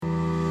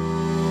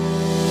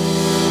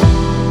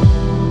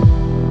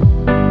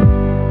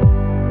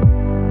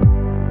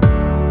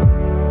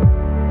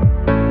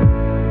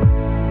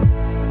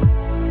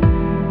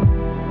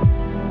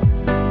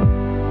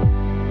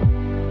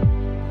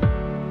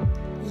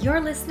You're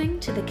listening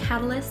to The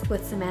Catalyst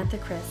with Samantha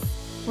Chris,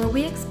 where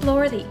we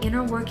explore the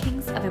inner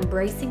workings of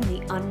embracing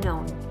the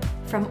unknown,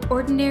 from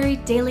ordinary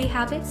daily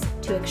habits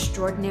to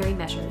extraordinary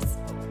measures.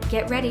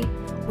 Get ready,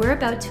 we're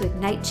about to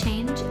ignite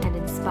change and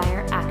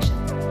inspire action.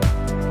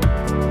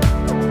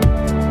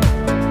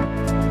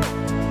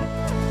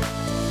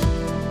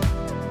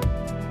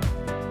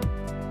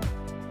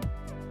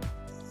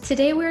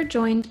 Today we're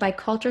joined by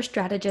culture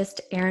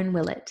strategist Erin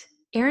Willett.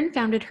 Erin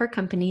founded her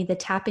company, the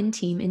Tap-In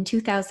Team, in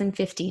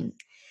 2015.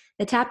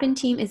 The Tap-In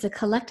Team is a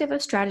collective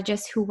of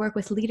strategists who work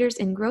with leaders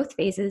in growth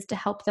phases to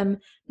help them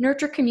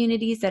nurture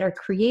communities that are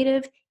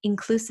creative,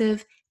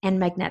 inclusive, and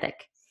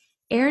magnetic.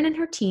 Erin and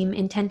her team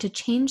intend to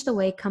change the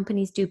way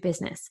companies do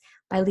business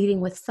by leading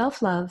with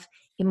self-love,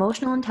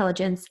 emotional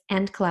intelligence,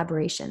 and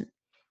collaboration.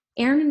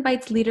 Erin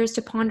invites leaders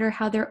to ponder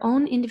how their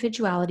own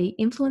individuality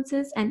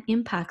influences and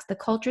impacts the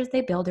cultures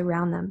they build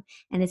around them,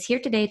 and is here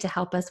today to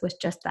help us with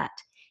just that.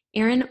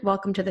 Erin,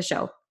 welcome to the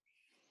show.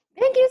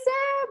 Thank you, Sam.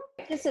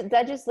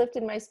 That just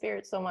lifted my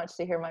spirit so much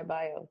to hear my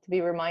bio, to be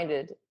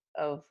reminded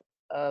of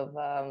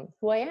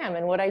who I am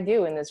and what I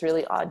do in this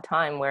really odd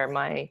time where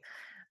my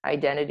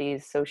identity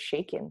is so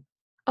shaken.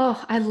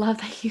 Oh, I love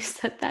that you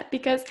said that,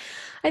 because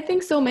I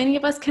think so many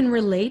of us can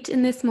relate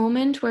in this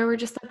moment where we're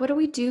just like, what do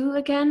we do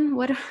again?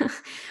 What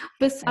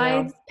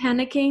besides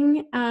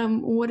panicking?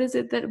 What is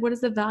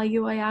the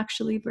value I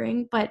actually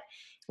bring? But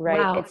right,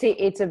 wow.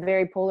 It's a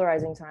very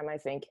polarizing time. I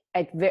think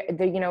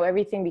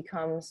everything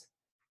becomes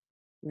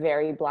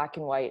very black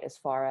and white as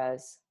far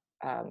as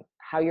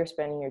how you're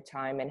spending your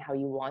time and how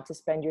you want to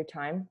spend your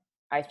time.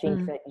 I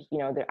think that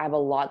I have a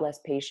lot less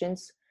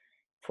patience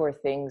for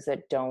things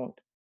that don't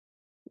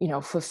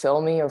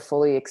fulfill me or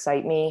fully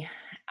excite me,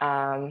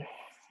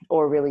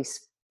 or really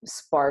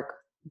spark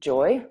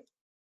joy.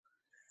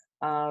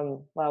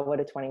 Wow, what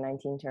a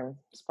 2019 term,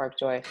 spark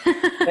joy.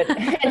 But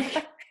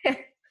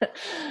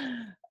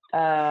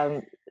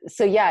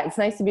so yeah, it's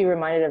nice to be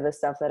reminded of the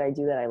stuff that I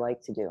do that I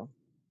like to do.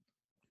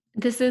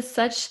 This is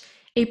such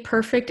a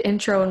perfect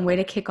intro and way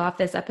to kick off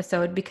this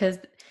episode, because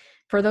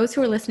for those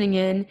who are listening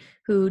in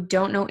who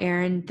don't know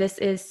Erin, this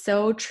is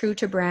so true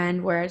to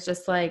brand, where it's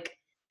just like,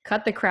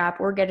 cut the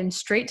crap. We're getting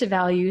straight to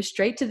value,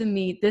 straight to the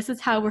meat. This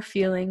is how we're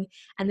feeling.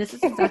 And this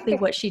is exactly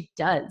what she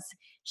does.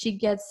 She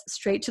gets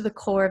straight to the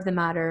core of the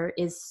matter,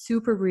 is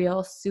super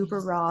real,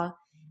 super raw,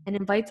 and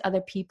invites other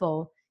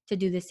people to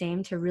do the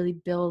same, to really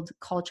build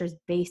cultures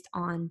based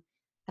on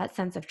that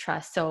sense of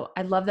trust. So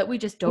I love that we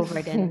just dove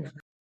right in.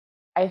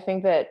 I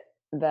think that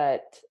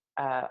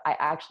I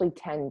actually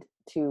tend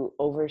to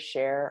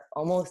overshare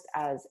almost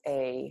as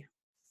a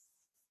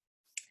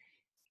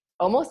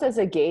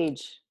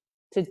gauge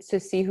to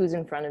see who's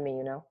in front of me,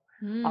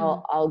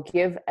 I'll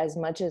give as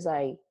much as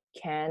I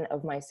can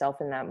of myself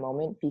in that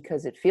moment,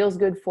 because it feels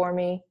good for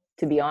me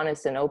to be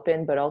honest and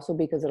open, but also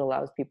because it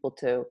allows people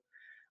to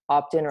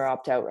opt in or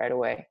opt out right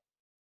away.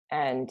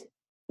 And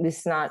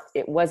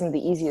it wasn't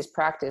the easiest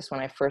practice when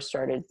I first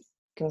started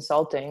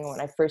consulting,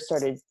 when I first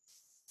started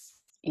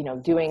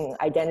doing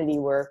identity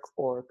work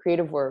or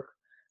creative work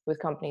with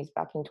companies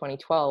back in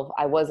 2012.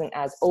 I wasn't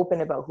as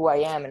open about who I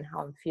am and how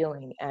I'm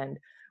feeling and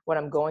what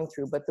I'm going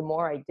through. But the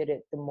more I did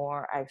it, the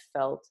more I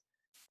felt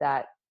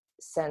that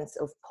sense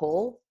of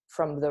pull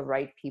from the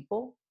right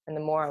people. And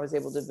the more I was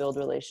able to build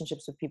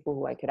relationships with people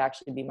who I could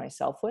actually be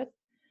myself with.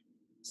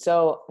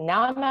 So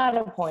now I'm at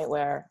a point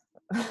where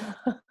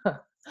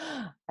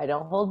I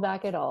don't hold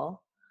back at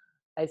all.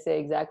 I say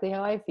exactly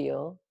how I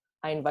feel.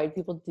 I invite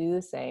people to do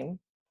the same.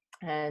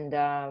 And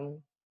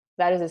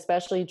that is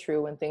especially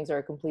true when things are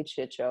a complete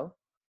shit show.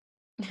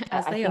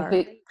 As they are.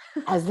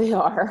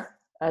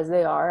 As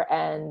they are.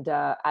 And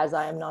as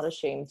I am not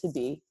ashamed to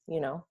be,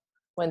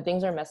 when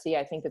things are messy,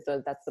 I think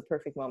that that's the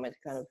perfect moment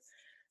to kind of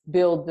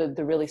build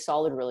the really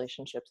solid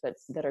relationships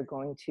that are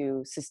going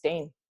to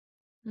sustain.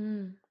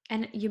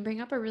 And you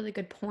bring up a really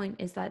good point,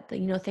 is that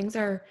things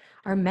are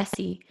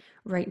messy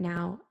right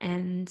now,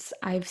 and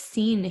I've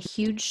seen a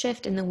huge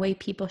shift in the way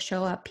people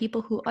show up.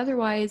 People who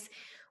otherwise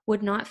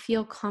would not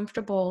feel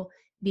comfortable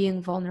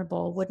being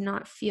vulnerable, would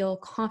not feel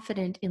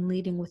confident in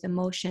leading with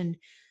emotion,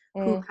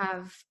 who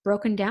have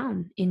broken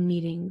down in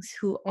meetings,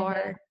 who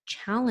are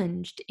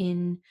challenged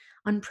in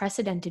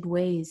unprecedented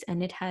ways,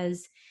 and it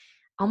has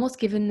almost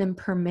given them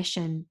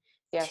permission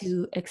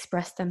to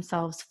express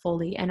themselves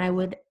fully. And I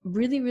would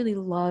really, really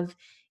love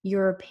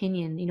your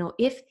opinion.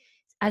 If,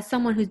 as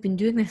someone who's been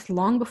doing this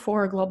long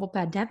before a global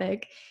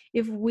pandemic,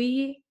 if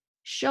we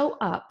show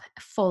up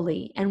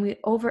fully and we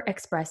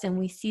overexpress and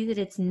we see that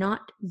it's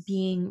not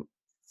being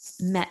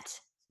met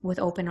with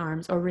open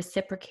arms or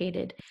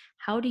reciprocated,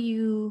 how do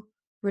you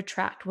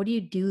retract? What do you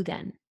do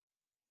then?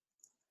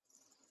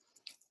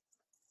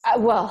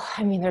 Well,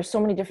 I mean, there's so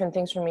many different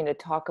things for me to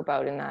talk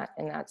about in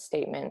that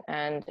statement.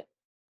 And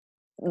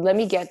let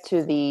me get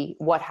to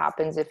what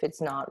happens if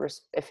it's not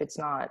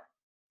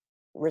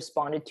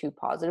responded to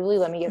positively.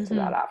 Let me get to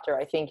that after.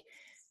 I think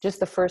just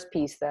the first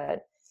piece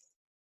that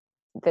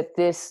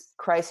this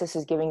crisis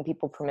is giving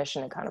people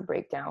permission to kind of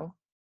break down.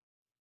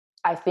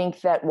 I think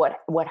that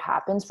what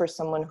happens for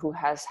someone who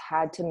has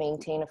had to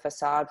maintain a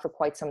facade for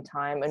quite some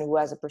time and who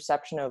has a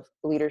perception of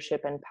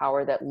leadership and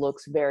power that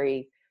looks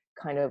very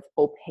kind of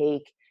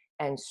opaque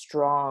and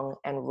strong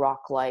and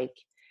rock-like,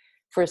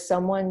 for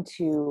someone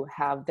to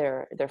have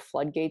their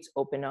floodgates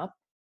open up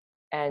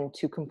and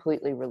to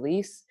completely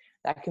release,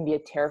 that can be a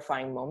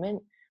terrifying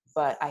moment.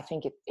 But I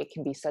think it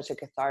can be such a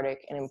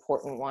cathartic and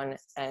important one.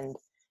 And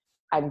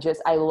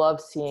I love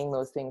seeing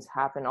those things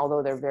happen.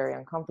 Although they're very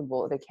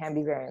uncomfortable, they can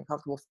be very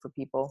uncomfortable for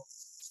people,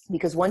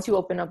 because once you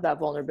open up that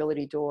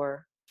vulnerability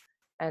door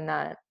and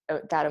that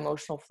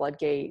emotional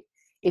floodgate,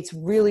 it's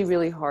really,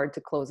 really hard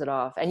to close it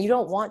off. And you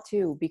don't want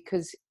to,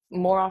 because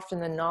more often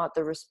than not,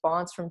 the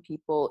response from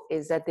people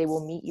is that they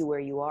will meet you where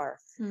you are,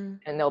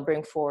 and they'll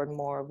bring forward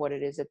more of what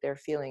it is that they're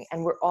feeling.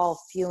 And we're all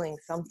feeling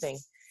something.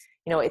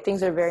 You know,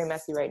 things are very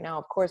messy right now,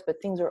 of course,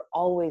 but things are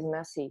always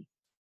messy.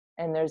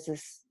 And there's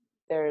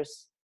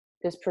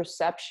this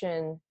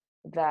perception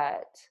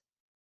that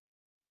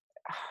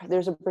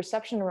there's a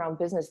perception around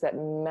business that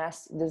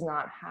mess does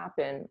not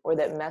happen, or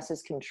that mess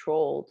is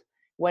controlled,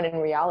 when in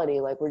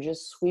reality, like, we're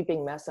just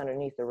sweeping mess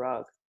underneath the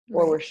rug,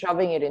 or we're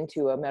shoving it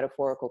into a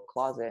metaphorical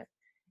closet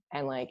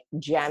and like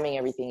jamming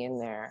everything in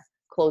there,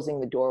 closing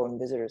the door when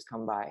visitors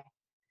come by.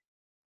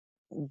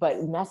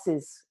 But mess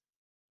is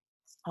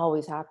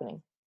always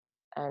happening,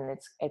 and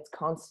it's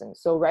constant.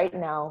 So right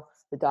now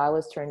the dial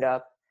is turned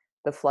up,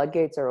 the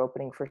floodgates are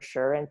opening for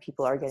sure, and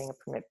people are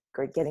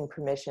getting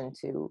permission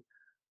to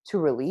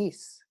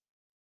release,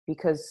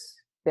 because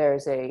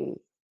there's a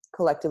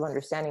collective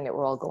understanding that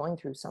we're all going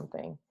through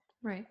something.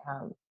 Right.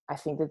 I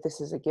think that this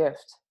is a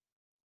gift.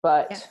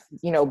 But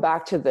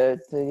back to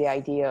the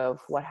idea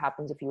of what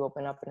happens if you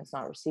open up and it's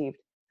not received.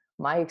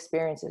 My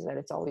experience is that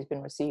it's always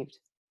been received.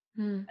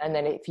 And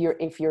then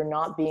if you're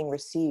not being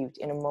received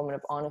in a moment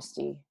of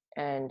honesty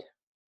and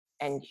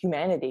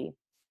humanity,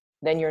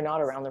 then you're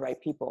not around the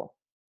right people,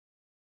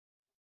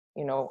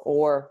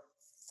 or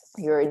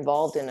you're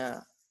involved in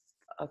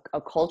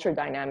a culture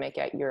dynamic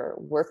at your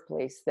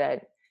workplace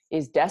that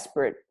is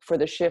desperate for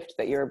the shift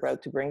that you're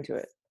about to bring to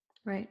it.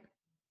 Right.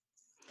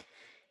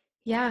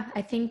 Yeah,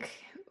 I think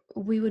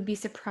we would be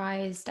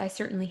surprised, I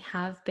certainly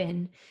have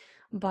been,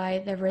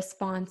 by the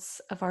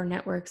response of our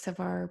networks, of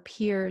our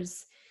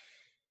peers,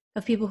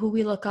 of people who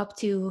we look up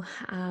to,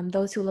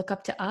 those who look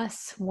up to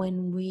us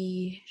when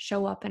we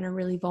show up in a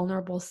really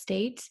vulnerable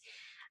state.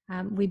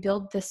 We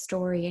build this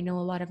story, I know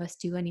a lot of us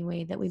do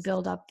anyway, that we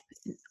build up,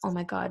 oh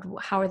my God,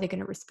 how are they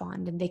going to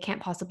respond? And they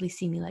can't possibly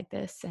see me like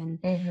this. And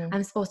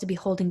I'm supposed to be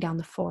holding down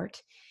the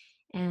fort.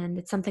 And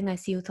it's something I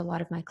see with a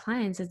lot of my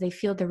clients, is they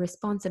feel the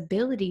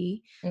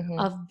responsibility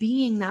of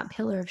being that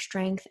pillar of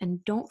strength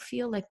and don't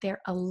feel like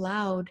they're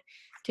allowed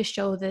to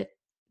show that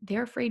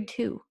they're afraid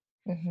too.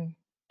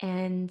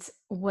 And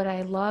what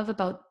I love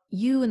about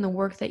you and the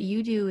work that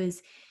you do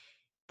is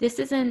this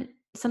isn't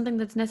something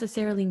that's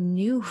necessarily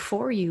new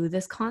for you.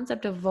 This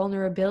concept of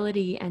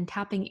vulnerability and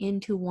tapping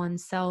into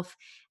oneself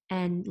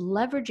and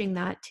leveraging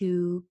that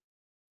to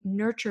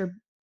nurture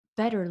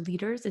better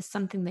leaders is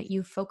something that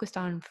you've focused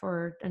on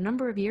for a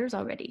number of years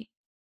already.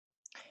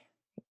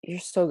 You're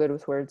so good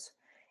with words,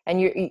 and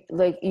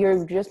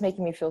you're just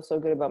making me feel so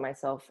good about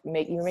myself.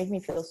 You're making me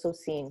feel so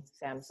seen,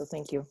 Sam. So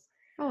thank you.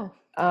 Oh,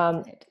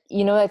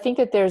 I think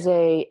that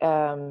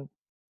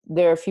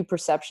there are a few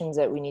perceptions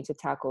that we need to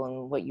tackle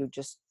in what you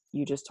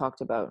just talked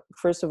about.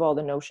 First of all,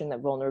 the notion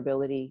that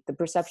the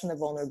perception that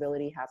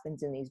vulnerability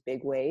happens in these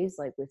big ways,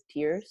 like with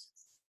tears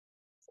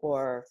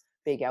or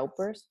big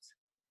outbursts,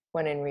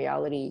 when in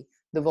reality,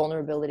 the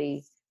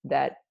vulnerability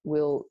that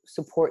will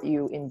support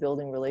you in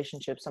building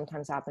relationships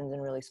sometimes happens in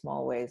really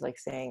small ways, like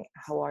saying,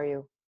 how are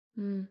you?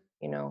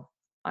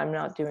 I'm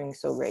not doing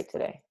so great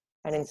today.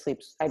 I didn't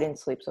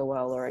sleep so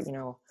well, or,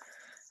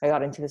 I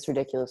got into this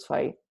ridiculous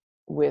fight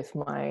with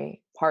my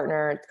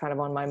partner. It's kind of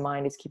on my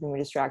mind. It's keeping me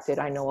distracted.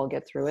 I know I'll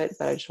get through it,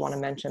 but I just want to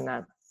mention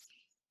that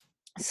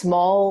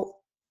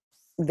small,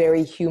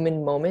 very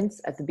human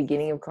moments at the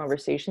beginning of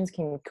conversations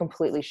can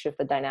completely shift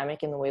the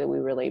dynamic in the way that we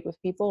relate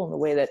with people and the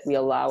way that we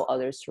allow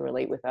others to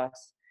relate with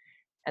us.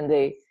 And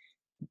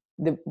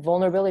the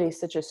vulnerability is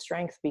such a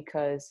strength,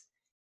 because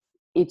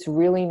it's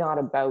really not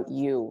about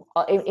you.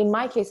 In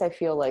my case, I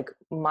feel like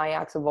my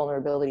acts of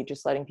vulnerability,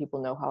 just letting people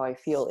know how I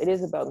feel, it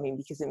is about me,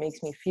 because it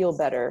makes me feel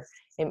better.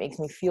 It makes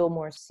me feel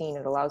more seen.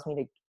 It allows me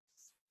to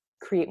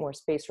create more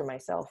space for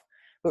myself.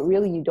 But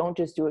really, you don't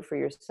just do it for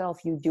yourself.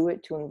 You do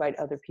it to invite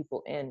other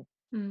people in.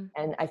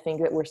 And I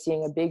think that we're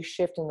seeing a big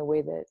shift in the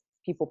way that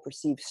people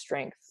perceive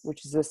strength,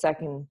 which is the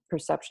second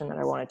perception that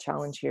I want to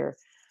challenge here.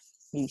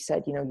 You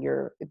said,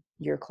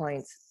 your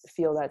clients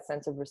feel that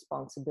sense of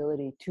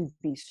responsibility to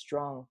be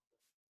strong.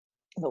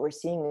 But we're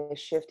seeing this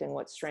shift in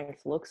what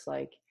strength looks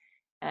like.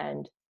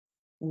 And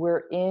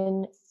we're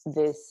in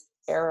this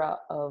era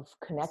of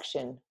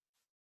connection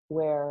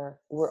where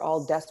we're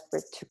all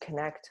desperate to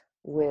connect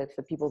with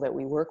the people that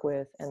we work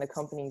with and the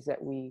companies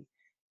that we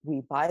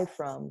buy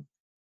from,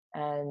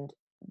 and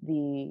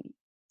the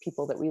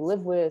people that we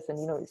live with.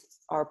 And,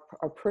 our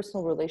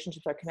personal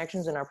relationships, our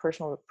connections, and our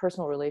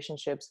personal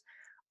relationships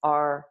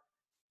are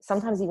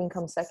sometimes even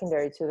come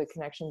secondary to the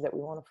connections that we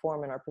want to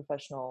form in our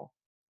professional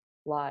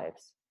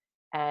lives.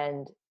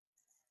 And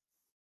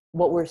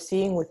what we're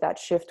seeing with that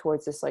shift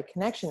towards this like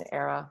connection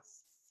era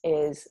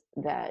is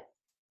that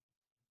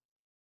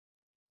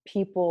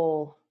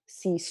people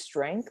see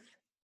strength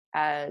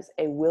as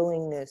a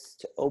willingness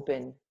to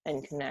open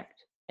and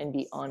connect and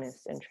be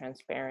honest and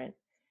transparent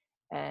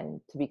and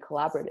to be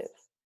collaborative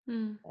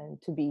and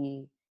to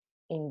be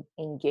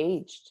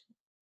engaged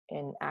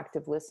in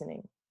active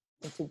listening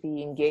and to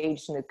be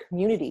engaged in the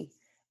community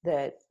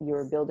that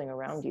you're building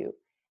around you.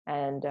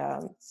 And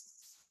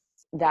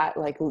that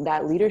like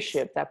that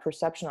leadership, that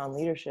perception on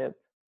leadership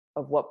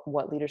of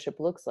what leadership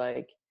looks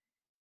like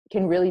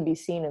can really be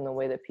seen in the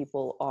way that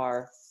people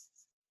are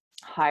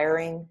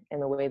hiring,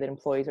 in the way that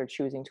employees are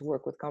choosing to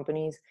work with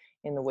companies,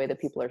 in the way that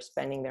people are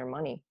spending their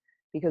money,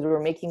 because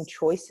we're making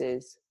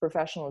choices,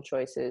 professional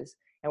choices,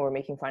 and we're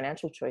making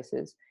financial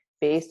choices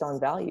based on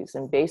values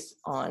and based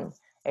on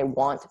a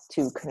want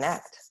to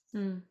connect.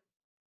 Does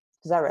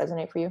that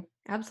resonate for you?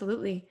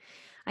 Absolutely.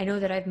 I know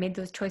that I've made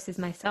those choices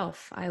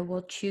myself. I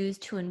will choose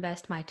to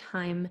invest my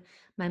time,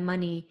 my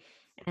money,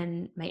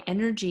 and my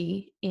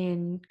energy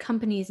in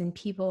companies and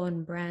people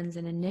and brands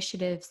and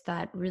initiatives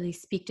that really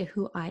speak to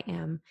who I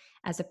am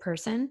as a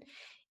person.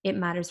 It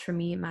matters for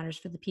me, it matters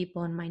for the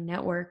people in my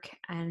network,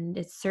 and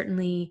it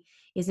certainly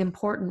is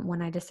important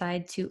when I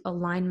decide to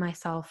align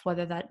myself,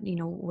 whether that,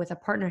 with a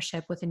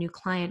partnership, with a new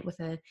client, with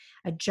a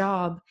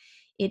job.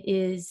 It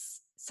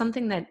is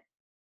something that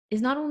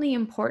is not only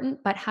important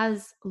but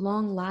has a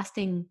long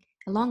lasting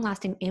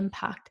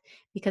impact,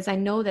 because I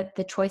know that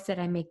the choice that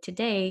I make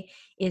today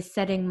is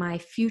setting my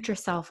future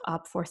self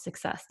up for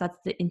success. That's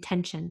the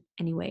intention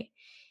anyway.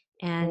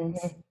 And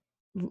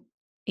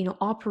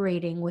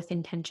operating with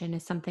intention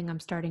is something I'm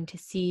starting to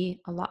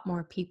see a lot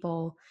more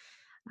people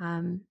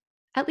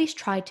at least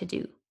try to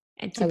do,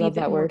 and to I be a love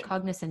bit that more word.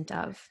 cognizant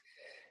of.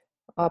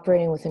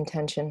 Operating with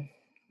intention.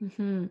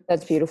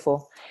 That's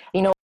beautiful.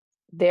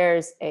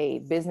 There's a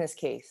business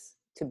case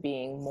to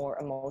being more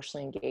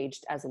emotionally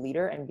engaged as a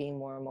leader and being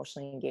more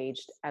emotionally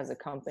engaged as a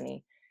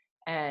company.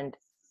 And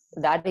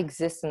that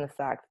exists in the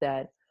fact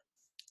that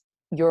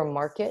your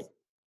market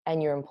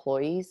and your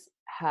employees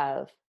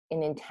have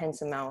an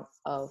intense amount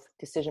of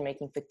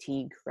decision-making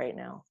fatigue right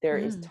now. There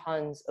is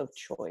tons of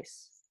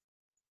choice.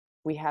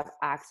 We have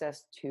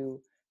access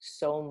to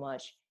so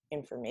much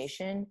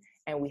information,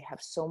 and we have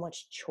so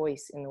much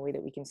choice in the way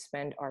that we can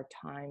spend our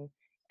time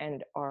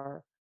and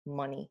our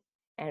money.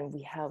 And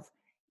we have,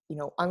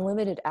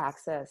 unlimited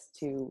access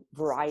to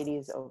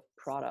varieties of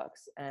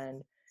products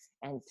and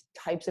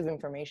types of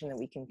information that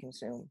we can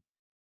consume.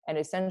 And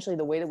essentially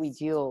the way that we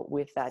deal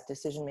with that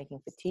decision-making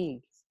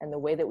fatigue and the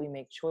way that we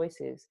make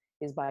choices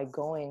is by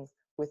going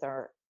with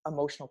our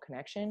emotional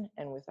connection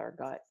and with our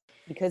gut,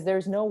 because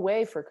there's no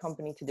way for a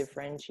company to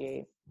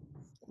differentiate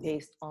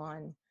based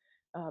on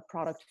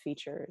product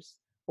features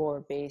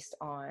or based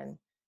on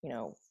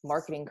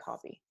marketing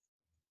copy.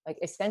 Like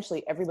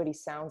essentially everybody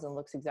sounds and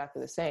looks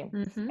exactly the same.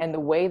 And the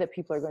way that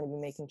people are going to be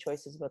making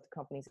choices about the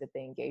companies that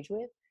they engage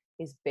with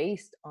is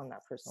based on that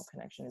personal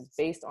connection. It's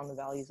based on the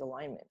values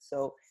alignment.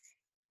 So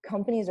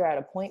companies are at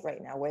a point right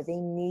now where they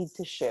need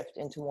to shift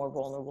into more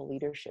vulnerable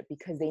leadership,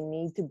 because they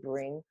need to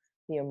bring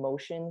the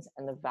emotions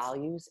and the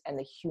values and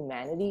the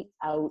humanity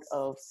out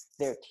of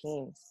their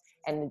teams.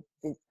 And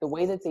the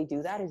way that they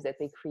do that is that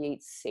they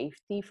create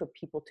safety for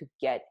people to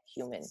get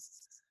human.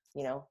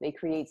 They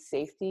create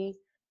safety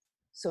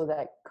so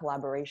that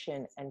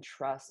collaboration and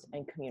trust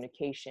and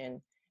communication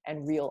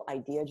and real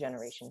idea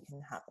generation can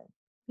happen.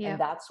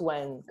 And that's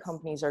when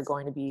companies are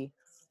going to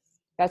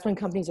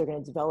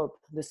develop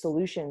the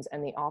solutions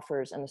and the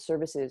offers and the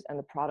services and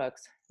the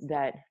products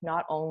that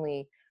not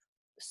only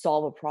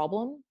solve a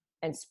problem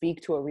and speak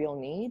to a real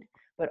need,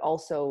 but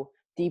also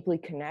deeply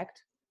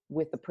connect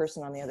with the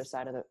person on the other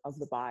side of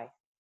the buy.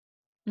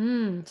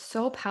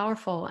 So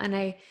powerful. And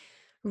I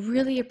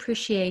really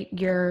appreciate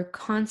your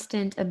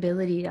constant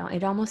ability to,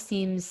 it almost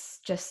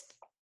seems just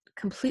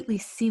completely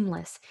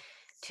seamless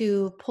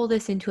to pull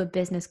this into a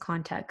business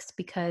context,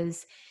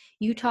 because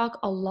you talk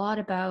a lot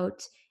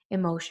about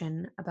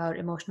emotion, about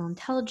emotional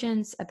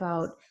intelligence,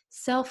 about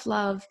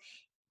self-love,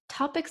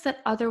 topics that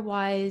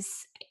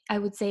otherwise, I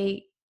would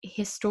say,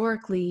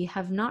 historically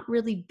have not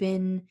really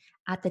been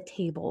at the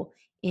table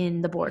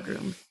in the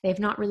boardroom. They've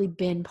not really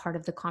been part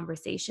of the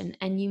conversation,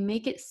 and you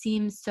make it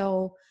seem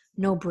so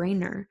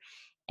no-brainer.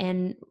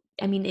 And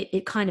I mean,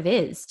 it kind of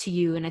is to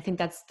you, and I think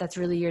that's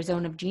really your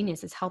zone of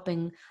genius, is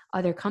helping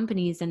other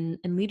companies and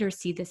leaders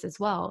see this as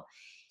well.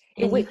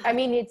 And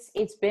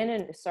It's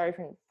been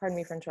pardon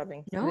me for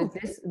interrupting. no.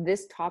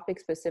 This topic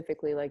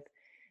specifically, like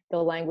the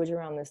language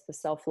around this, the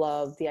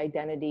self-love, the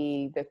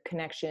identity, the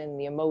connection,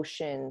 the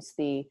emotions,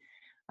 the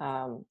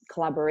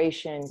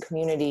collaboration,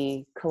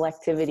 community,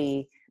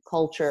 collectivity,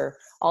 culture,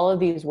 all of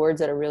these words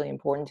that are really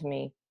important to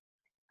me.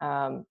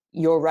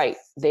 You're right.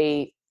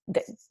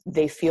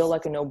 They feel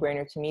like a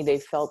no-brainer to me. They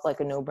felt like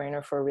a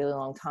no-brainer for a really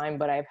long time,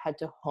 but I've had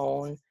to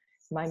hone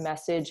my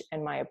message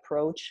and my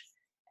approach.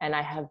 And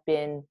I have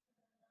been,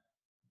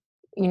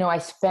 I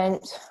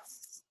spent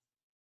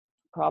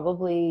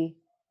probably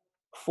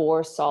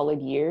 4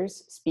 solid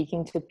years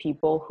speaking to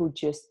people who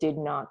just did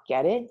not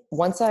get it.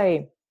 Once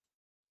I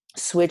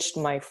switched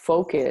my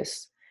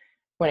focus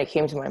when it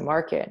came to my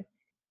market,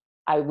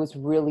 I was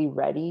really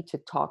ready to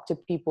talk to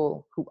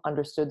people who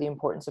understood the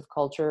importance of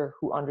culture,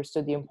 who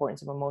understood the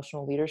importance of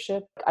emotional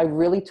leadership. I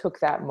really took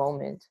that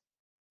moment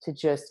to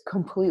just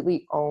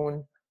completely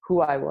own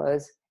who I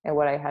was and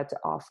what I had to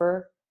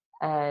offer,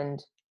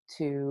 and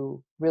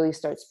to really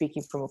start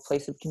speaking from a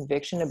place of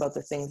conviction about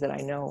the things that I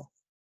know.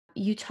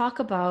 You talk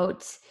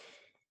about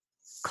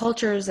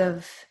cultures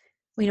of,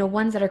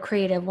 ones that are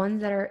creative,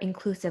 ones that are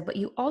inclusive, but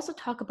you also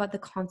talk about the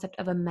concept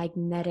of a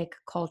magnetic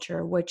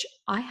culture, which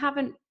I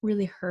haven't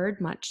really heard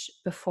much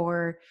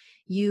before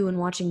you and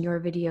watching your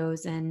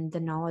videos and the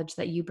knowledge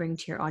that you bring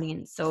to your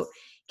audience. So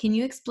can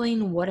you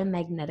explain what a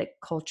magnetic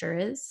culture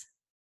is?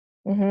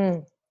 Mm-hmm.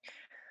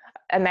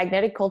 A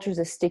magnetic culture is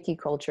a sticky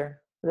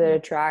culture that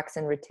attracts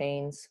and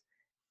retains,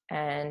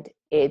 and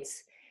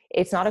it's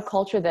not a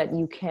culture that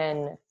you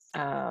can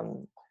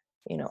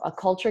a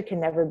culture can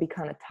never be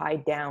kind of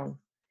tied down.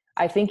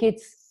 I think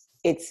it's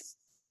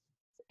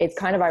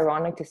kind of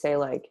ironic to say,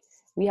 like,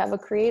 we have a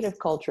creative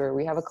culture,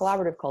 we have a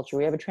collaborative culture,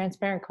 we have a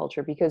transparent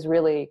culture, because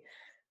really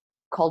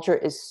culture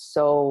is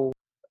so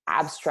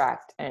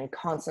abstract and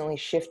constantly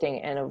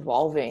shifting and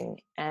evolving,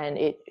 and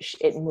it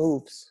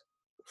moves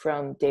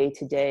from day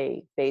to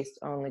day based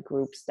on the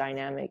group's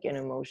dynamic and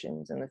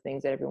emotions and the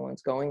things that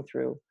everyone's going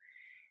through.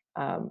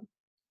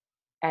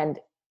 And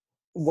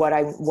what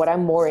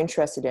I'm more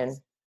interested in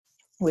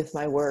with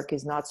my work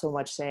is not so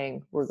much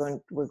saying we're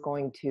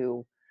going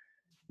to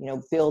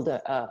build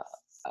a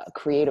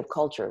creative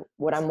culture.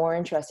 What I'm more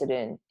interested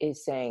in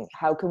is saying,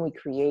 how can we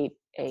create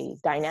a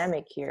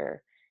dynamic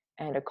here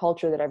and a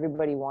culture that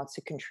everybody wants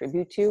to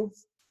contribute to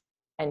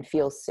and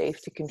feels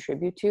safe to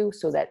contribute to,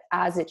 so that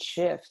as it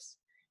shifts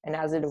and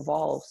as it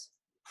evolves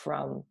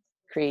from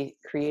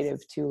creative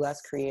to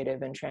less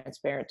creative and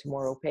transparent to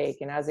more opaque,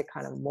 and as it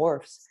kind of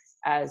morphs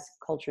as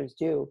cultures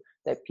do,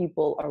 that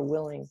people are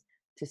willing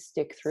to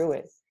stick through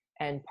it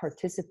and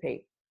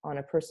participate on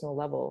a personal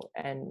level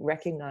and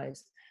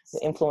recognize the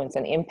influence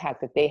and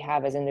impact that they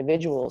have as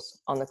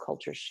individuals on the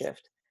culture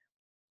shift.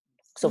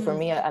 So for Mm.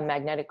 me, a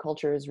magnetic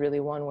culture is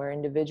really one where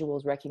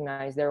individuals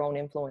recognize their own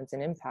influence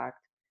and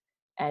impact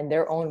and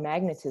their own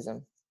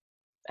magnetism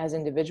as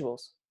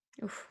individuals.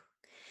 Oof.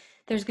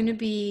 There's going to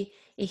be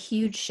a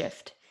huge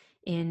shift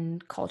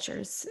in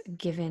cultures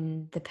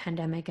given the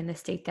pandemic and the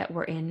state that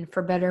we're in.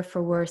 For better,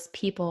 for worse,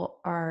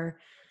 people are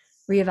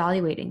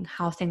reevaluating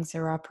how things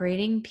are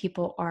operating.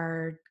 People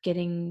are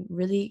getting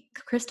really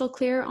crystal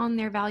clear on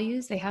their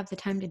values. They have the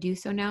time to do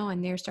so now,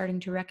 and they're starting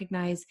to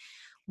recognize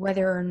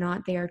whether or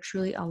not they are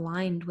truly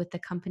aligned with the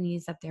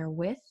companies that they're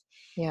with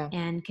Yeah.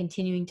 and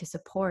continuing to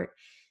support.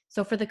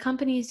 So, for the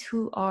companies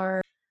who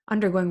are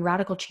undergoing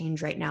radical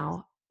change right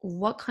now,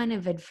 what kind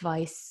of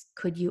advice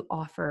could you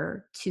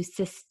offer to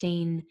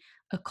sustain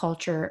a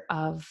culture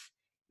of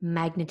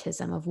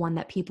magnetism, of one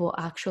that people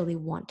actually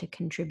want to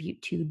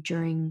contribute to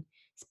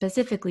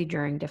specifically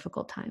during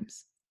difficult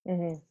times?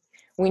 Hmm.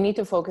 We need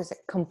to focus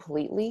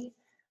completely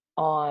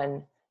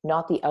on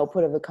not the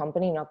output of the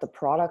company, not the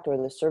product or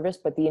the service,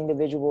 but the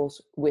individuals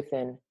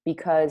within.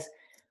 Because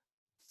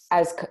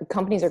as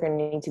companies are going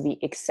to need to be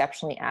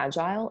exceptionally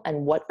agile,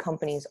 and what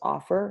companies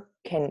offer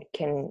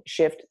can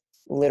shift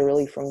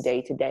literally from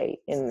day to day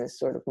in this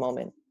sort of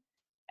moment.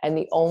 And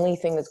the only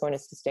thing that's going to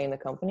sustain the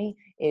company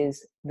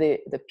is the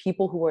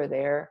people who are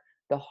there,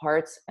 the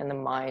hearts and the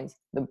minds,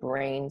 the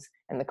brains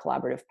and the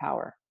collaborative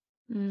power.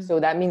 Mm. So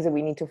that means that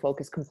we need to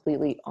focus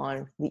completely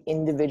on the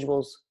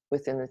individuals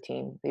within the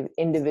team, the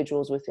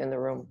individuals within the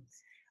room.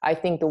 I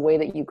think the way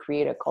that you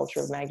create a culture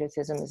of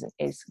magnetism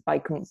is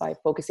by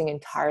focusing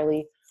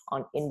entirely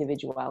on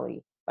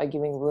individuality, by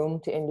giving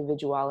room to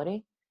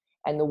individuality.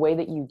 And the way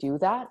that you do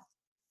that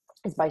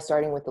is by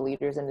starting with the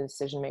leaders and the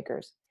decision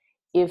makers.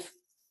 If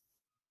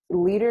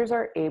leaders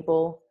are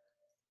able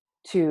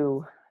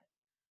to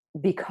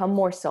become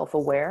more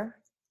self-aware,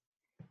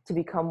 to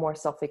become more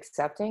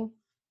self-accepting,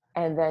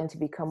 and then to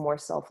become more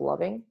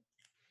self-loving,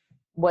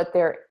 what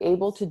they're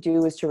able to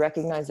do is to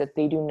recognize that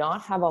they do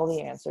not have all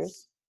the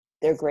answers.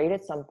 They're great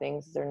at some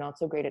things, they're not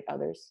so great at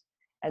others.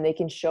 And they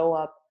can show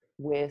up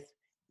with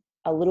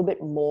a little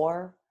bit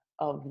more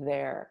of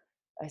their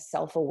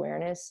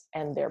self-awareness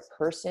and their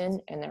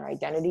person and their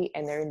identity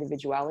and their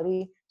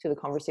individuality to the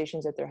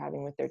conversations that they're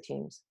having with their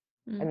teams.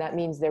 Mm. And that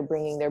means they're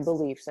bringing their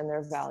beliefs and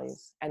their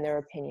values and their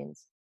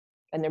opinions,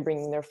 and they're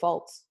bringing their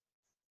faults,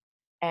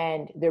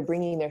 and they're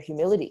bringing their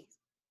humility.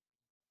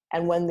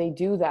 And when they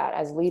do that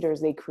as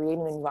leaders, they create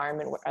an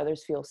environment where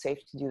others feel safe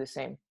to do the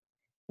same.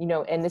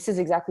 And this is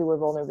exactly where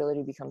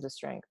vulnerability becomes a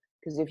strength.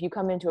 Because if you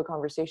come into a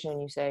conversation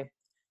and you say,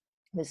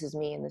 this is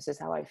me and this is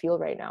how I feel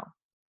right now,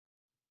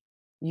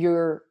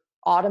 you're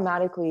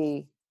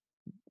automatically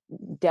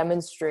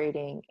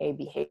demonstrating a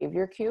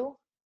behavior cue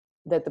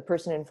that the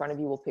person in front of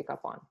you will pick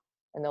up on.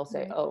 And they'll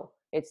say, Right. oh,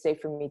 it's safe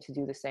for me to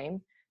do the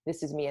same.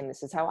 This is me and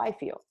this is how I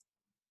feel.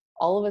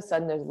 All of a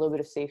sudden, there's a little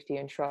bit of safety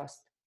and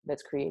trust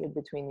that's created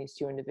between these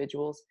two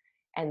individuals.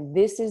 And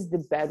this is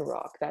the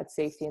bedrock. That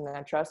safety and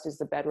that trust is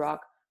the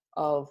bedrock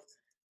of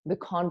the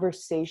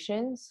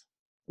conversations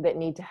that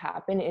need to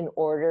happen in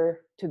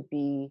order to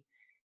be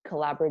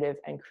collaborative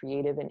and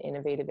creative and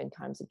innovative in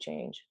times of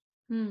change.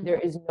 There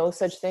is no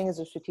such thing as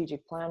a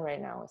strategic plan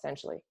right now,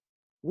 essentially.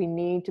 We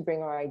need to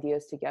bring our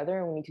ideas together,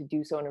 and we need to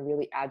do so in a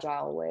really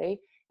agile way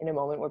in a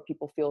moment where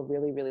people feel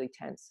really, really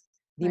tense.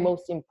 The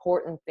most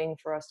important thing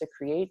for us to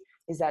create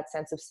is that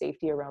sense of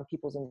safety around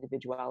people's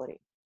individuality,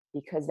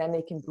 because then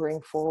they can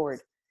bring forward,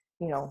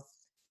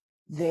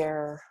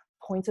 their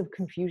points of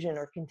confusion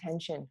or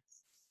contention,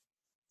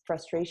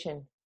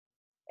 frustration.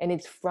 And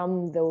it's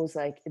from those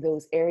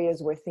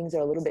areas where things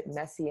are a little bit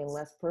messy and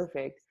less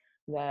perfect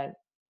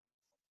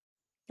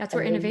that's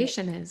where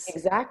innovation is.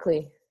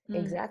 Exactly.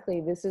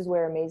 This is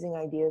where amazing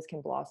ideas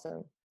can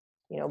blossom.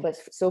 But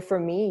so for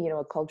me,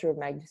 a culture of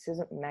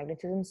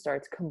magnetism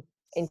starts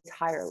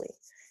entirely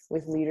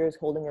with leaders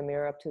holding a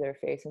mirror up to their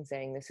face and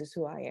saying, this is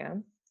who I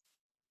am,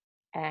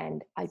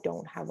 and I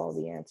don't have all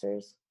the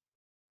answers.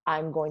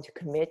 I'm going to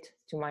commit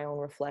to my own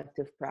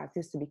reflective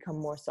practice to become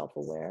more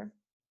self-aware,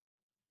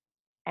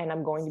 and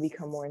I'm going to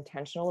become more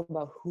intentional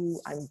about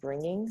who I'm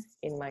bringing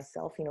in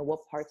myself, what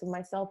parts of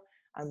myself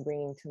I'm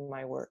bringing to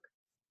my work.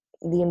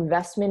 The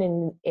investment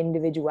in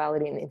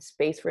individuality and in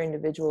space for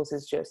individuals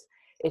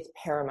it's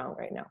paramount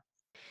right now.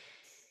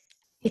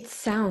 It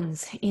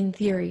sounds, in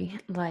theory,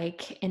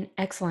 like an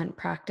excellent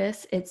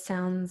practice. It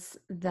sounds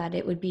that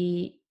it would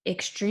be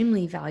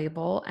extremely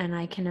valuable. And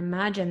I can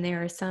imagine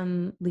there are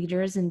some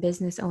leaders and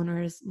business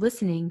owners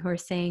listening who are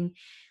saying,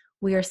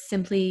 we are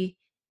simply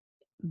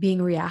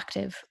being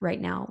reactive right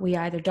now. We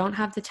either don't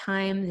have the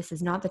time, this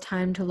is not the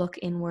time to look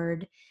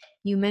inward.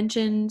 You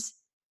mentioned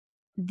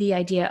the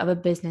idea of a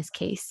business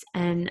case,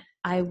 and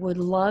I would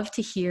love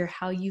to hear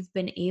how you've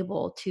been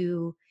able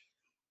to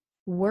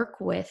work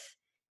with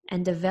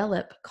and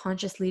develop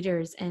conscious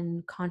leaders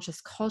and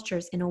conscious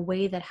cultures in a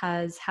way that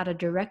has had a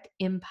direct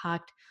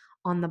impact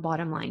on the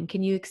bottom line.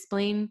 Can you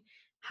explain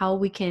how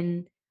we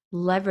can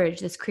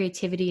leverage this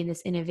creativity and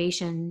this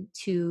innovation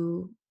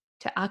to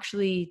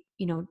actually,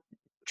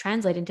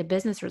 translate into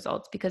business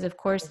results? Because of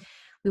course,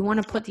 we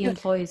want to put the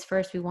employees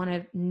first. We want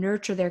to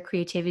nurture their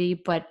creativity,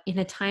 but in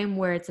a time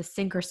where it's a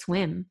sink or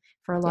swim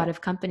for a lot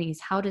of companies,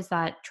 how does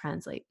that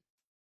translate?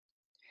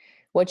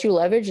 What you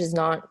leverage is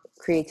not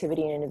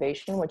creativity and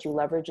innovation. What you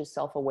leverage is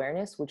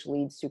self-awareness, which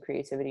leads to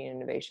creativity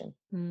and innovation.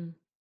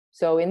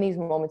 So in these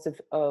moments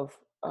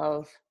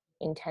of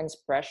intense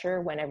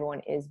pressure, when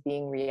everyone is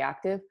being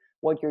reactive,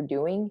 what you're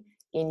doing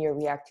in your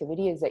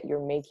reactivity is that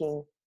you're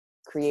making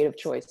creative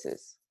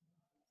choices.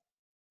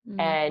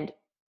 And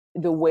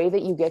the way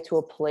that you get to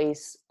a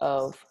place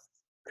of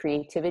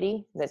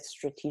creativity that's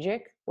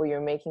strategic, where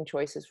you're making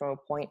choices from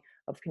a point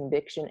of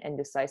conviction and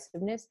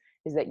decisiveness,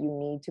 is that you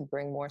need to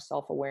bring more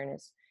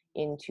self-awareness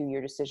into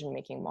your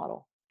decision-making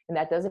model. And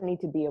that doesn't need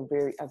to be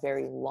a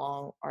very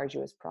long,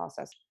 arduous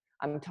process.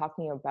 I'm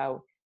talking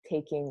about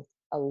taking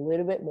a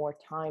little bit more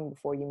time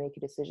before you make a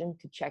decision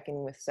to check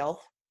in with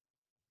self,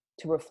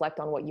 to reflect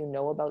on what you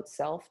know about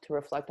self, to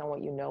reflect on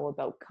what you know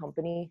about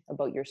company,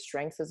 about your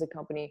strengths as a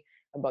company,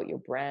 about your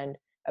brand,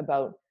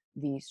 about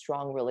the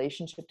strong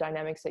relationship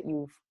dynamics that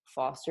you've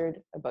fostered,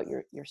 about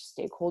your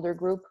stakeholder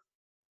group.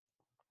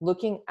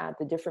 Looking at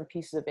the different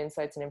pieces of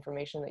insights and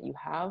information that you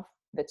have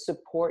that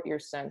support your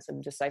sense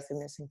of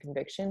decisiveness and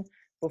conviction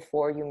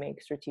before you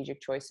make strategic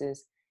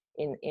choices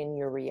in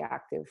your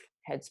reactive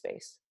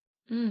headspace.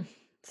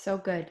 So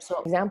good. So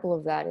an example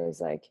of that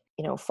is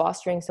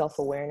fostering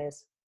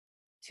self-awareness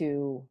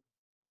to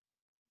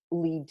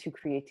lead to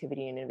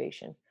creativity and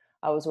innovation.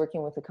 I was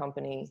working with a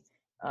company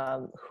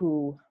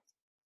who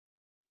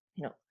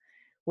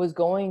was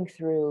going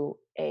through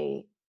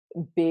a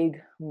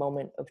big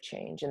moment of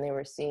change, and they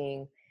were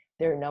seeing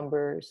their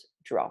numbers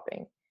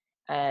dropping,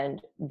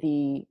 and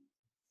the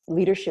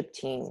leadership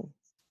team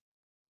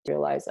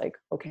realized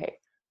okay,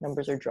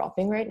 numbers are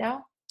dropping right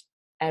now,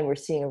 and we're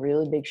seeing a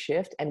really big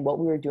shift, and what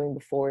we were doing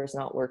before is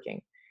not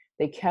working.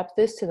 They kept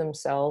this to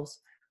themselves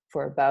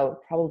for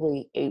about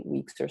probably 8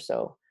 weeks or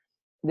so.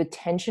 The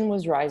tension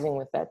was rising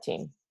with that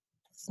team.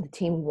 The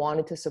team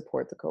wanted to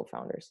support the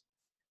co-founders.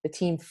 The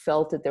team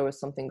felt that there was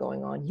something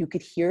going on. You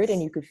could hear it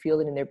and you could feel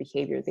it in their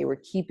behavior. They were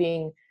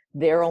keeping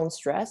their own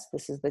stress.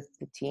 This is the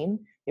team.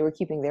 They were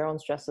keeping their own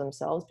stress to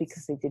themselves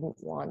because they didn't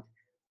want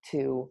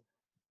to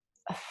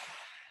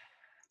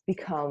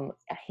become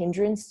a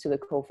hindrance to the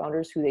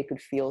co-founders who they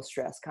could feel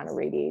stress kind of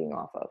radiating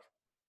off of.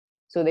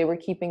 So they were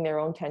keeping their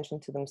own tension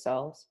to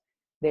themselves.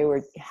 They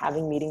were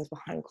having meetings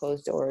behind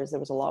closed doors. There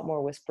was a lot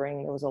more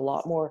whispering. There was a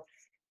lot more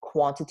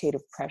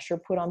quantitative pressure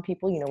put on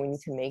people. We need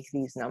to make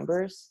these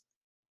numbers,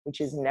 which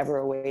is never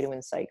a way to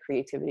incite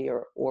creativity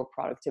or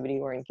productivity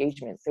or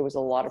engagement. There was a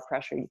lot of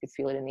pressure. You could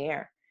feel it in the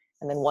air.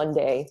 And then one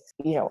day,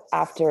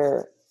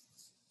 after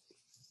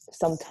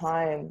some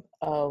time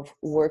of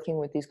working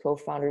with these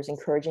co-founders,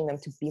 encouraging them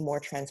to be more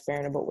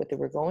transparent about what they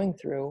were going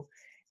through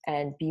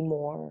and be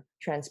more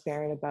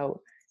transparent about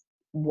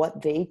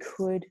what they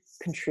could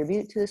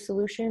contribute to the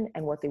solution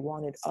and what they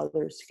wanted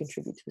others to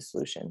contribute to the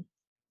solution.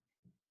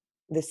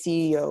 the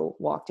CEO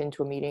walked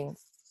into a meeting,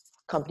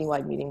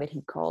 company-wide meeting that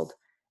he called,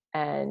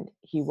 and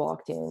he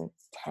walked in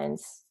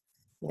tense,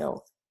 you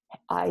know,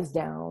 eyes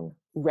down,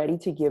 ready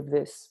to give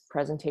this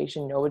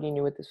presentation. Nobody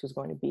knew what this was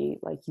going to be.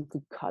 Like, you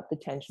could cut the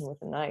tension with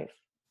a knife.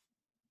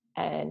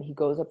 And he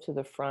goes up to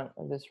the front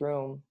of this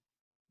room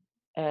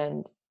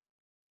and,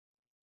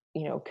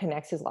 you know,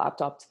 connects his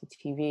laptop to the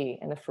TV,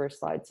 and the first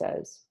slide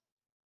says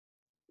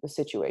the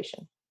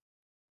situation.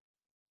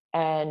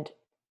 And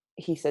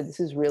he said, this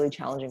is really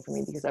challenging for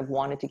me because I've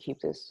wanted to keep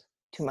this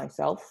to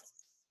myself,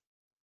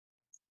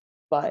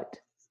 but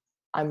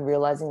I'm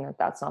realizing that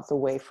that's not the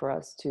way for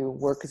us to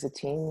work as a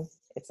team.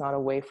 It's not a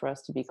way for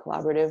us to be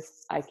collaborative.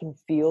 I can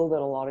feel that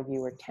a lot of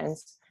you are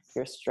tense,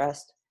 you're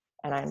stressed,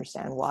 and I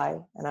understand why.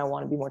 And I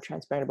want to be more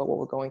transparent about what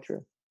we're going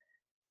through.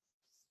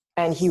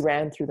 And he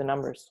ran through the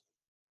numbers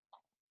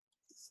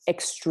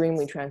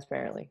extremely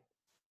transparently.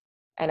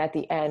 And at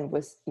the end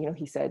was, you know,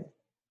 he said,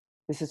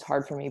 this is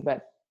hard for me,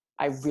 but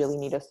I really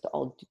need us to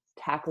all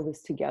tackle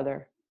this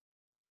together.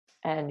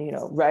 And, you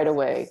know, right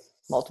away,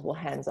 multiple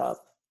hands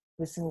up.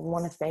 Listen, we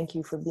want to thank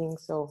you for being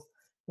so,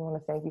 we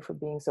want to thank you for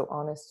being so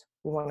honest.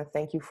 We want to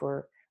thank you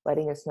for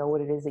letting us know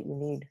what it is that you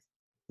need.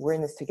 We're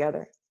in this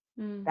together.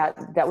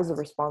 That was a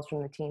response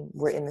from the team.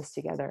 We're in this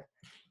together.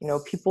 You know,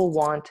 people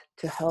want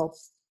to help.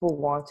 People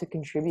want to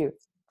contribute.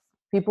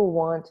 People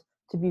want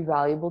to be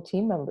valuable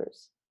team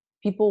members.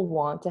 People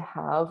want to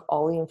have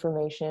all the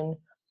information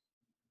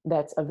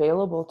that's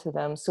available to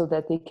them so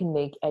that they can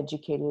make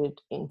educated,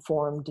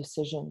 informed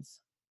decisions.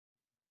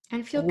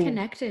 And feel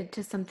connected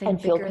to something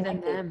and feel bigger than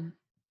connected. them.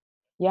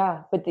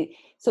 Yeah, but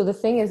so the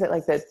thing is that,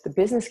 like, the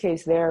business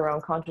case there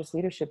around conscious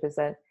leadership is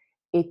that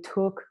it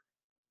took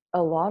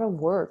a lot of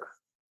work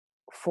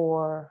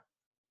for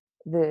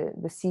the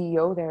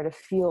CEO there to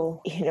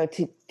feel, you know,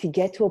 to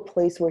get to a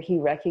place where he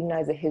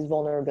recognized that his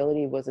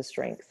vulnerability was a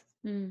strength.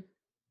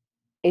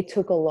 It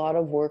took a lot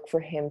of work for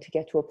him to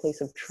get to a place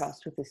of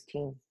trust with his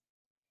team.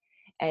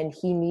 And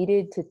he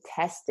needed to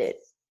test it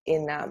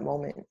in that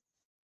moment.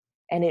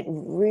 And it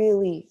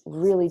really,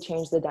 really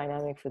changed the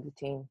dynamic for the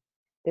team.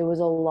 There was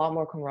a lot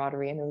more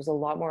camaraderie, and there was a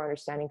lot more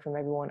understanding from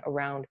everyone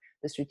around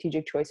the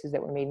strategic choices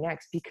that were made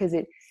next, because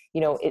it,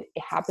 you know, it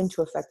happened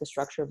to affect the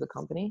structure of the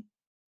company,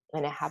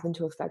 and it happened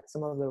to affect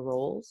some of the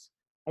roles,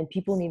 and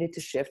people needed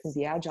to shift and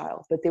be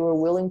agile, but they were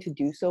willing to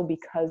do so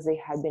because they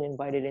had been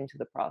invited into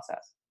the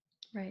process.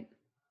 Right.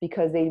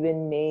 Because they'd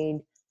been made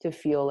to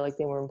feel like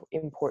they were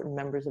important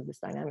members of this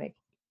dynamic.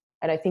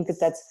 And I think that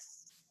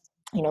that's,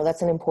 you know,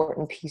 that's an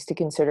important piece to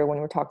consider when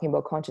we're talking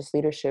about conscious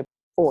leadership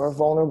or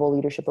vulnerable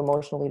leadership,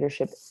 emotional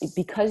leadership.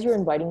 Because you're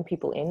inviting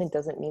people in, it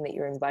doesn't mean that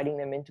you're inviting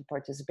them in to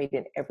participate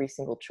in every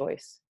single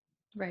choice.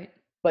 Right.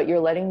 But you're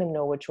letting them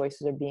know what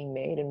choices are being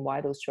made and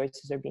why those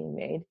choices are being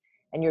made.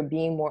 And you're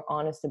being more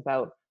honest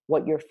about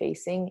what you're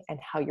facing and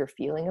how you're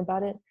feeling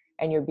about it.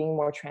 And you're being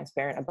more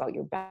transparent about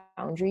your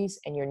boundaries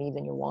and your needs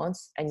and your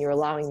wants. And you're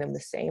allowing them the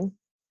same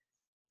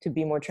to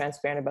be more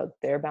transparent about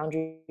their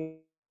boundaries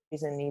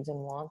and needs and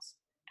wants.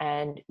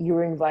 And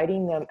you're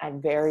inviting them at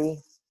very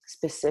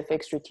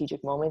specific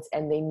strategic moments,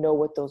 and they know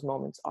what those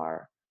moments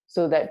are,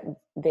 so that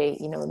they,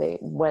 you know,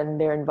 when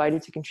they're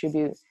invited to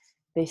contribute,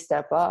 they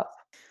step up.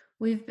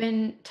 We've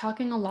been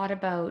talking a lot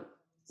about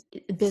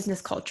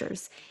business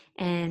cultures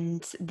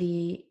and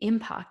the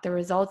impact, the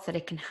results that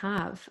it can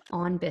have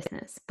on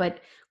business.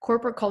 But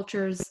corporate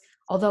cultures,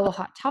 although a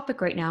hot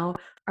topic right now,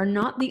 are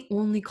not the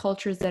only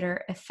cultures that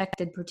are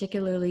affected,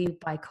 particularly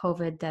by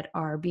COVID, that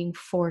are being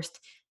forced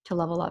to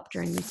level up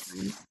during these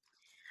times.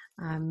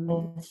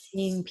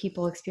 Seeing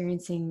people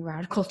experiencing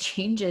radical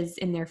changes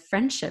in their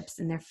friendships,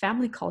 in their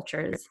family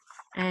cultures,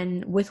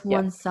 and with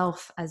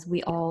oneself as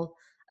we all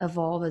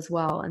evolve as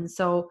well. And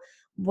so,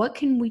 what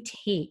can we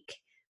take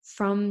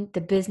from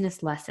the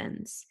business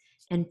lessons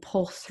and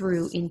pull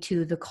through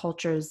into the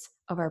cultures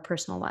of our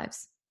personal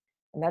lives?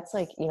 And that's,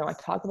 like, you know, I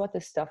talk about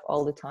this stuff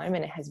all the time,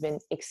 and it has been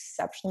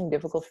exceptionally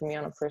difficult for me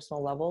on a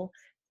personal level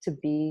to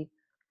be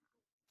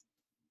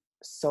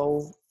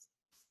so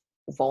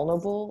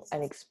vulnerable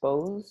and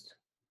exposed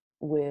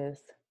with,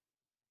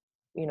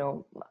 you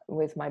know,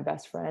 with my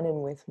best friend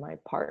and with my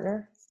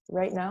partner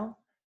right now,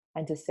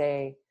 and to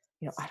say,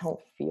 you know, I don't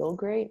feel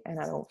great, and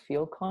I don't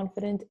feel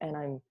confident, and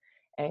I'm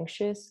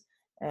anxious,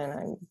 and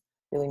I'm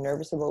really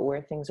nervous about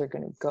where things are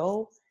going to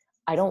go.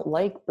 I don't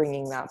like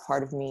bringing that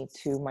part of me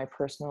to my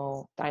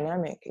personal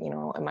dynamic, you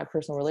know, and my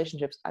personal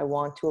relationships. I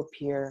want to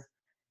appear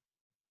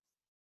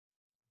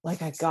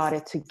like I got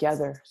it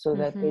together, so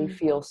that they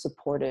feel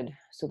supported,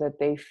 so that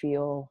they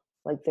feel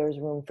like there's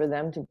room for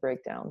them to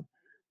break down.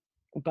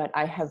 But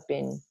I have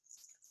been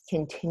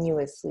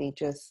continuously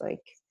just,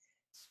 like,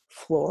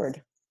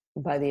 floored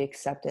by the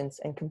acceptance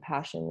and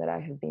compassion that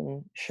I have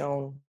been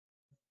shown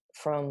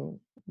from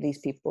these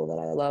people that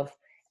I love.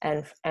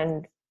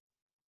 And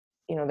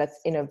you know,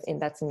 that's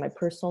in my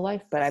personal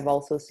life, but I've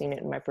also seen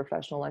it in my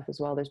professional life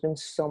as well. There's been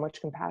so much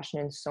compassion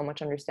and so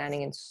much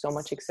understanding and so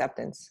much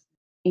acceptance.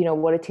 You know,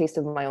 what a taste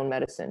of my own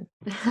medicine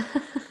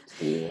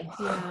to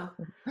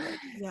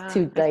Yeah.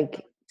 to,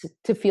 like,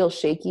 to feel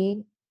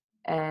shaky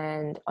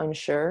and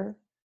unsure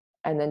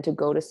and then to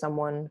go to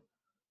someone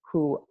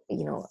who,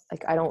 you know,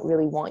 like, I don't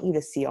really want you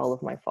to see all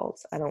of my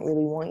faults. I don't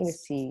really want you to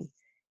see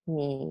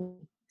me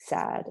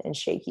sad and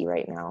shaky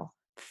right now.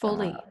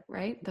 Fully,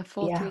 right? The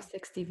full Yeah,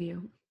 360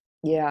 view.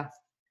 yeah.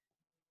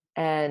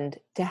 And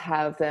to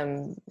have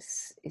them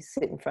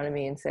sit in front of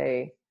me and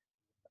say,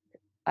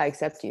 I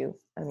accept you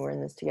and we're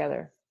in this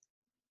together.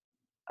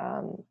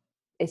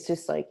 It's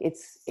just like,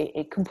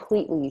 it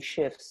completely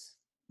shifts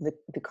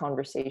the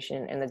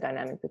conversation and the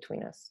dynamic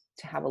between us,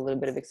 to have a little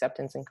bit of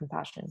acceptance and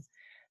compassion.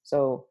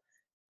 So,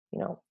 you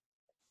know,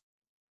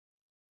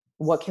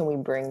 what can we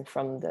bring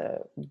from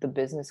the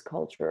business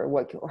culture,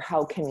 or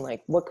how can,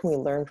 like, what can we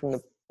learn from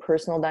the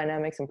personal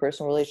dynamics and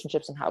personal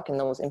relationships, and how can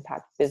those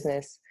impact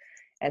business,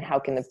 and how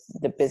can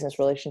the business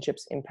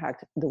relationships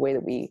impact the way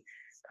that we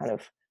kind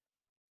of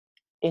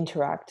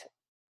interact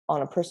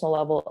on a personal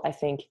level. I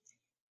think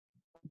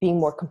being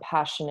more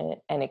compassionate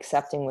and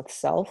accepting with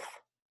self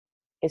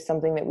is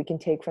something that we can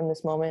take from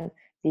this moment.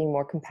 Being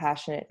more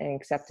compassionate and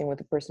accepting with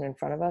the person in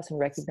front of us, and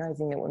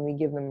recognizing that when we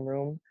give them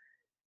room,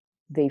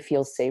 they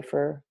feel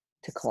safer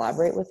to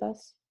collaborate with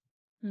us.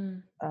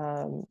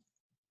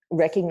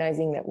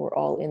 Recognizing that we're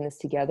all in this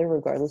together,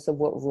 regardless of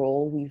what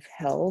role we've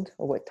held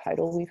or what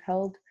title we've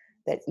held,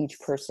 that each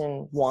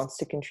person wants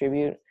to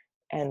contribute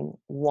and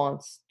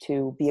wants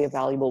to be a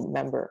valuable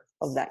member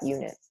of that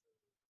unit,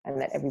 and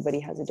that everybody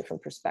has a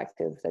different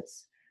perspective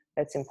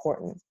that's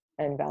important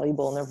and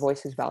valuable, and their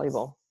voice is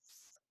valuable.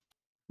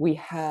 We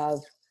have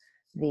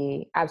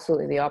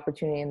absolutely the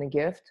opportunity and the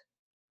gift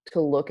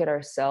to look at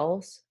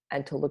ourselves,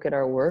 and to look at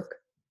our work,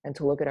 and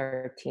to look at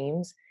our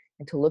teams,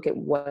 and to look at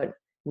what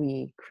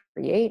we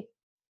create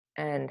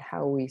and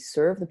how we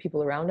serve the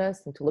people around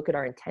us, and to look at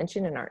our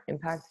intention and our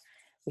impact.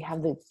 We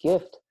have the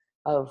gift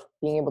of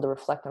being able to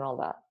reflect on all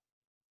that.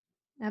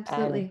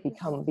 Absolutely.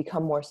 And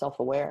become more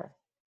self-aware.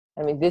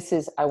 I mean, this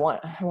is, I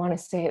want to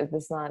say that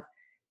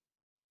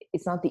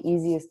it's not the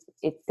easiest,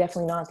 it's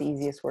definitely not the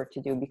easiest work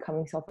to do.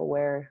 Becoming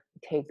self-aware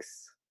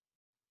takes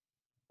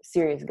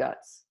serious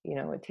guts, you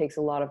know, it takes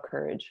a lot of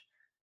courage,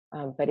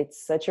 but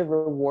it's such a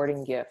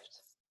rewarding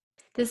gift.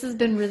 This has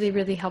been really,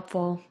 really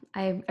helpful.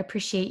 I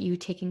appreciate you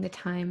taking the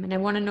time. And I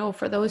want to know,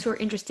 for those who are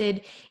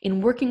interested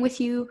in working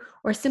with you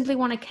or simply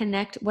want to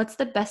connect, what's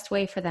the best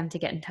way for them to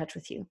get in touch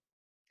with you?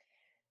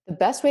 The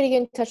best way to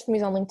get in touch with me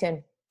is on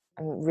LinkedIn.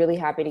 I'm really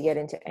happy to get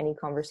into any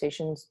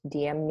conversations.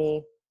 DM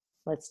me.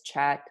 Let's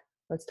chat.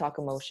 Let's talk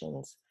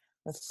emotions.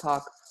 Let's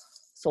talk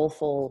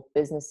soulful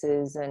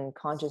businesses and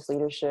conscious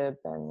leadership.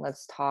 And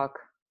let's talk,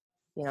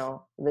 you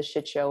know, the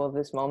shit show of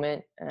this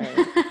moment,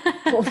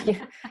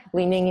 and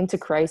leaning into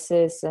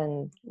crisis.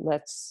 And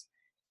let's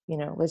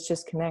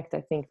just connect.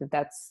 I think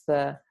that's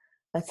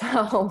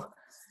how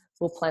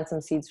we'll plant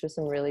some seeds for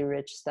some really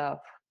rich stuff.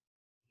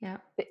 Yeah.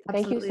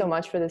 Thank you so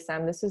much for this,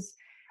 Sam.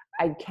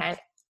 I can't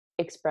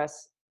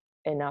express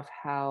enough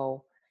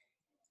how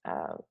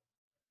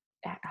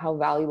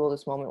valuable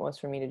this moment was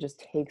for me, to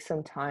just take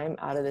some time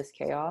out of this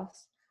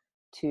chaos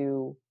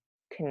to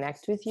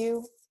connect with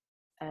you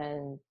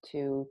and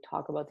to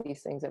talk about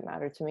these things that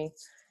matter to me,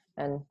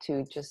 and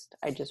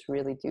I just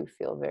really do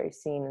feel very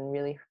seen and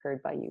really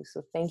heard by you.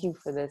 So thank you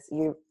for this.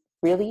 You're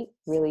really,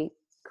 really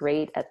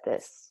great at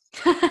this.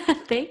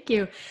 Thank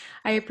you.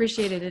 I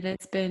appreciate it. And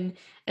it's been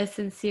a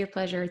sincere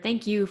pleasure.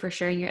 Thank you for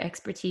sharing your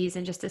expertise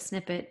and just a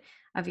snippet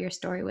of your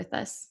story with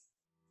us.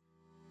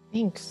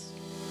 Thanks.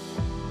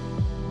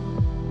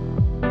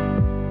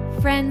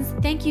 Friends,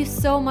 thank you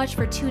so much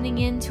for tuning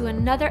in to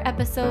another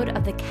episode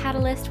of The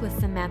Catalyst with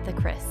Samantha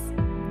Chris.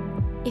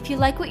 If you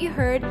like what you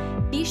heard,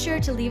 be sure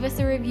to leave us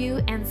a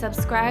review and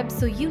subscribe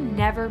so you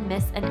never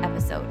miss an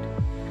episode.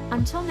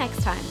 Until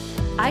next time,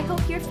 I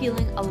hope you're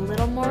feeling a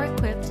little more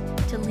equipped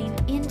to lean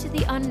into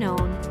the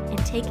unknown and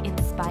take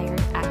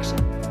inspired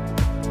action.